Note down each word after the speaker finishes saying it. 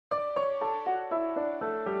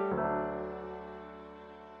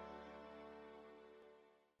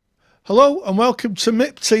Hello and welcome to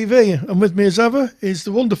MIP TV, and with me as ever is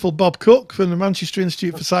the wonderful Bob Cooke from the Manchester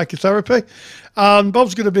Institute for Psychotherapy, and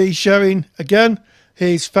Bob's going to be sharing again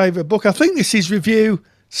his favourite book. I think this is review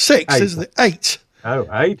 6, isn't it? 8. Oh,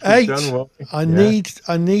 8. Eight. Done well. I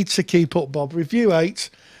need to keep up, Bob. Review 8,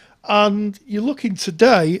 and you're looking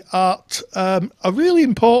today at a really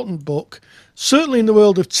important book, certainly in the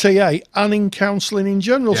world of TA and in counselling in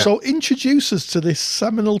general. Yeah. So introduce us to this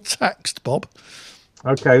seminal text, Bob.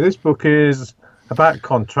 Okay, this book is about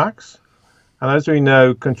contracts, and as we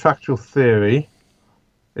know, contractual theory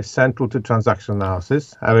is central to transaction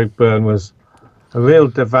analysis. Eric Byrne was a real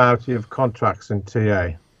devotee of contracts in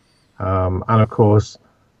TA, and of course,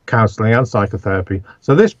 counselling and psychotherapy.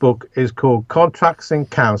 So this book is called Contracts in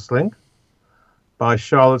Counselling by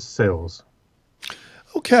Charlotte Sills.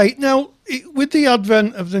 Okay, now with the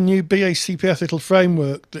advent of the new BACP ethical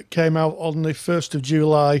framework that came out on the 1st of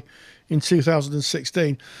July in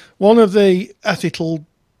 2016, one of the ethical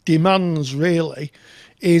demands really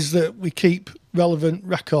is that we keep relevant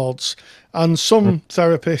records, and some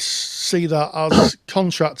therapists see that as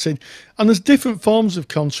contracting, and there's different forms of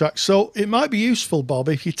contracts. So it might be useful, Bob,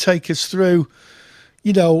 if you take us through,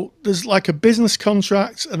 you know, there's like a business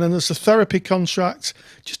contract and then there's a therapy contract.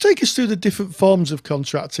 Just take us through the different forms of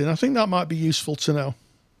contracting. I think that might be useful to know.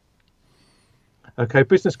 Okay,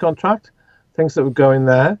 business contract, things that would go in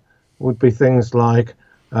there would be things like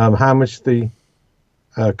how much the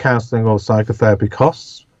counselling or psychotherapy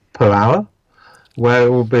costs per hour, where it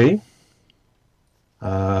will be,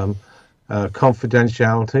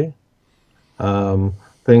 confidentiality,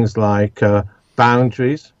 things like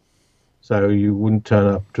boundaries. So you wouldn't turn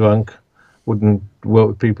up drunk, wouldn't work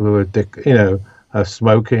with people who are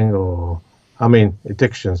smoking or,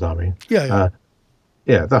 addictions. Yeah,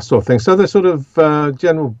 that sort of thing. So the sort of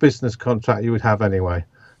general business contract you would have anyway.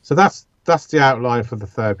 So that's the outline for the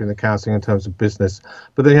therapy and the counselling in terms of business.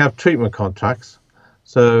 But then you have treatment contracts.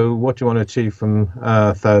 So what do you want to achieve from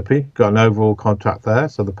therapy? Got an overall contract there.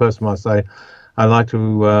 So the person might say, I'd like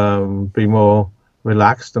to be more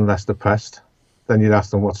relaxed and less depressed. Then you'd ask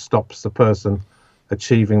them what stops the person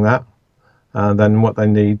achieving that, and then what they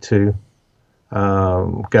need to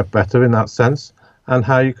get better in that sense, and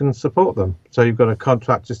how you can support them. So you've got a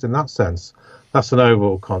contract just in that sense. That's an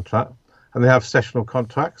overall contract. And they have sessional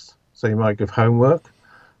contracts. So you might give homework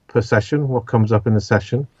per session, what comes up in the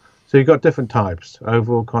session. So you've got different types: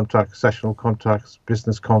 overall contracts, sessional contracts,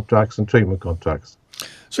 business contracts, and treatment contracts.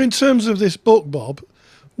 So in terms of this book, Bob,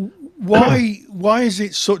 why is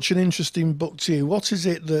it such an interesting book to you? What is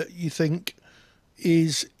it that you think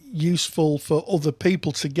is useful for other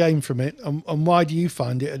people to gain from it, and why do you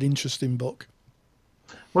find it an interesting book?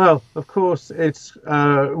 Well, of course, it's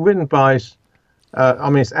written by,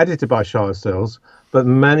 it's edited by Charlotte Sills, but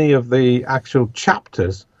many of the actual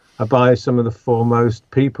chapters are by some of the foremost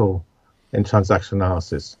people in transaction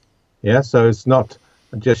analysis. Yeah, so it's not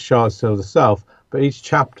just Charlotte Sills herself, but each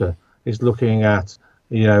chapter is looking at,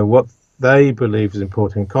 what they believe is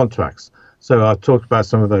important in contracts. So I've talked about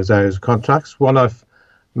some of those areas of contracts. One I've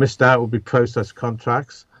missed out would be process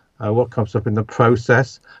contracts, what comes up in the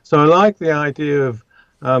process. So I like the idea of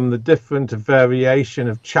the different variation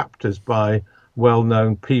of chapters by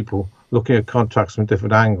well-known people looking at contracts from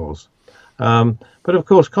different angles. But of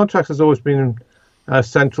course, contracts has always been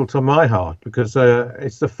central to my heart because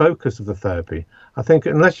it's the focus of the therapy. I think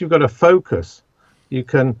unless you've got a focus, you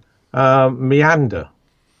can meander.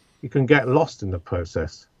 You can get lost in the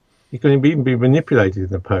process. You can even be manipulated in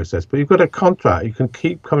the process. But you've got a contract. You can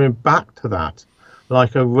keep coming back to that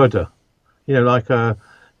like a rudder. Like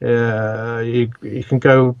you can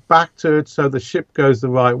go back to it so the ship goes the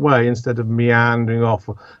right way instead of meandering off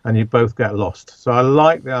and you both get lost. So I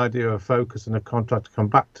like the idea of focus and a contract to come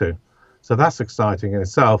back to. So that's exciting in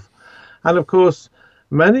itself. And of course,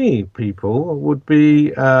 many people would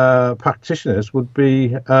be, practitioners would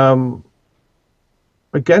be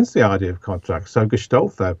against the idea of contracts. So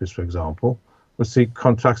Gestalt therapists, for example, would see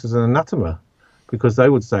contracts as an anathema because they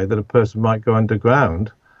would say that a person might go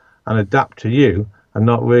underground and adapt to you and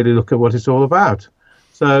not really look at what it's all about.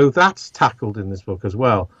 So that's tackled in this book as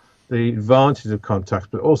well, the advantages of contracts,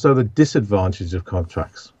 but also the disadvantages of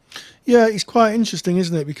contracts. Yeah, it's quite interesting,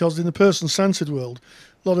 isn't it? Because in the person-centered world,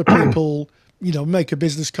 a lot of people, make a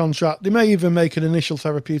business contract. They may even make an initial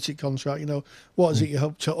therapeutic contract. What is it you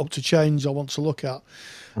hope to change or want to look at?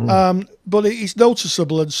 But it's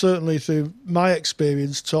noticeable, and certainly through my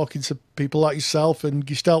experience talking to people like yourself and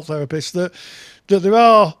Gestalt therapists, that there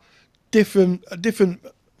are different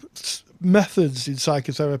methods in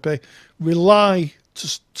psychotherapy rely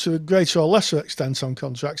to a greater or lesser extent on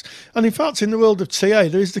contracts. And in fact, in the world of TA,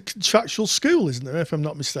 there is the contractual school, isn't there, if I'm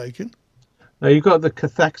not mistaken? Now you've got the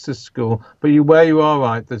cathexis school, but where you are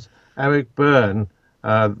right, there's Eric Byrne,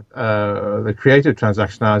 the creative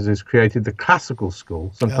transaction analysis, created the classical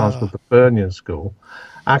school, sometimes called the Byrnean school,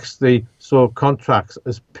 actually saw contracts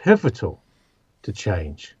as pivotal to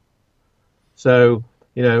change. So,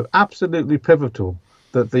 absolutely pivotal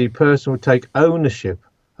that the person would take ownership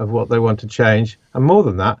of what they want to change, and more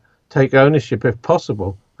than that, take ownership, if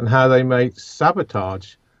possible, and how they may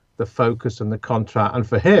sabotage the focus and the contract. And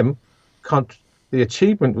for him, the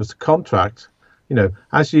achievement was the contract.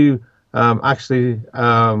 As you actually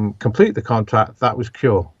complete the contract, that was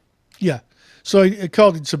cure. Yeah. So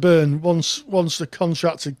according to Byrne, once the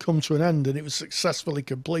contract had come to an end and it was successfully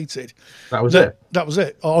completed, that was it. That was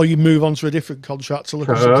it. Or you move on to a different contract to look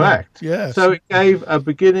at something. Correct. Yeah. So it gave a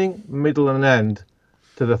beginning, middle, and end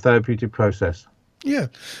to the therapeutic process. Yeah.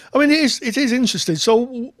 I mean, it is interesting.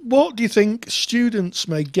 So what do you think students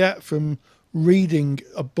may get from reading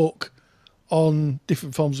a book on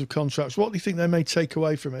different forms of contracts? What do you think they may take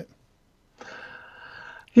away from it?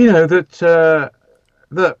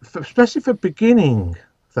 That especially for beginning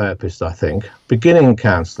therapists, I think, beginning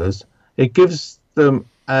counsellors, it gives them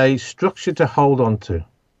a structure to hold on to.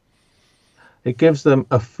 It gives them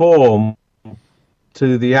a form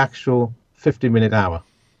to the actual 50-minute hour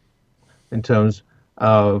in terms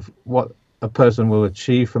of what a person will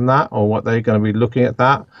achieve from that, or what they're going to be looking at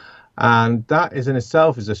that. And that is in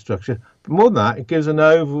itself is a structure. But more than that, it gives an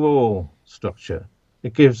overall structure.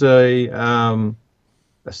 It gives a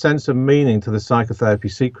sense of meaning to the psychotherapy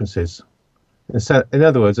sequences. In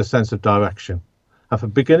other words, a sense of direction. And for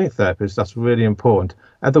beginning therapists, that's really important.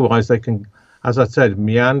 Otherwise, they can, as I said,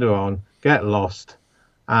 meander on, get lost,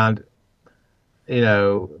 and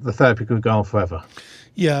the therapy could go on forever.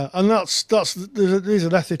 Yeah, and there's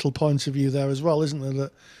an ethical point of view there as well, isn't there?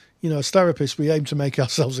 That as therapists, we aim to make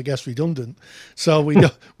ourselves, I guess, redundant. So we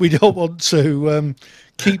don't want to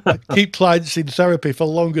keep clients in therapy for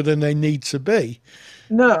longer than they need to be.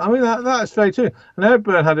 No, I mean that's very true. And Eric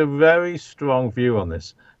Byrne had a very strong view on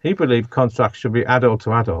this. He believed contracts should be adult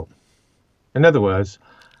to adult. In other words,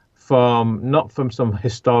 not from some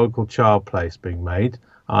historical child place being made,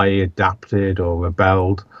 i.e. adapted or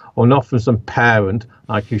rebelled, or not from some parent,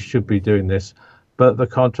 like you should be doing this, but the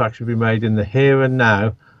contract should be made in the here and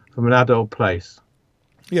now from an adult place.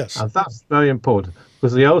 Yes. And that's very important,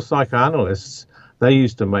 because the old psychoanalysts, they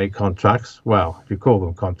used to make contracts. Well, if you call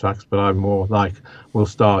them contracts, but I'm more like, we'll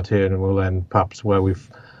start here and we'll end perhaps where we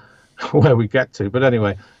get to. But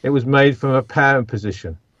anyway, it was made from a parent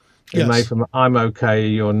position. It's made from I'm okay,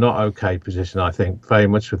 you're not okay position, I think, very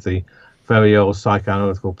much with the very old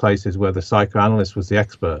psychoanalytical places where the psychoanalyst was the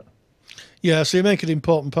expert. Yeah, so you make an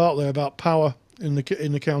important part there about power in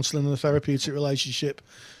the counselling and the therapeutic relationship,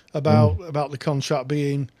 about the contract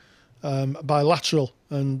being bilateral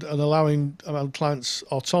and allowing clients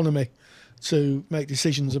autonomy to make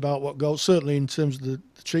decisions about what goes, certainly in terms of the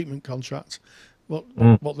treatment contract, what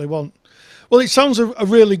they want. Well, it sounds a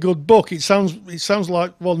really good book. It sounds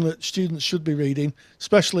like one that students should be reading,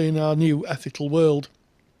 especially in our new ethical world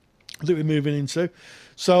that we're moving into.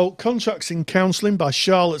 So, Contracts in Counselling by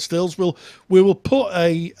Charlotte Stills. We will put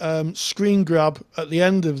a screen grab at the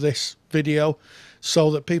end of this video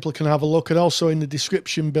so that people can have a look, and also in the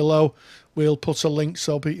description below we'll put a link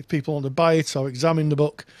so if people want to buy it or examine the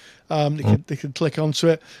book, they can click onto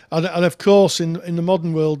it. And of course, in the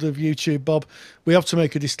modern world of YouTube, Bob, we have to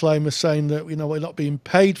make a disclaimer saying that we're not being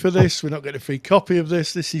paid for this, we're not getting a free copy of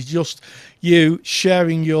this. This is just you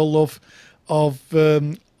sharing your love of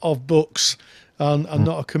books and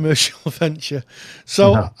not a commercial venture.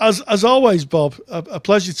 So as always, Bob, a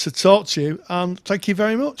pleasure to talk to you, and thank you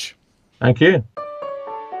very much. Thank you.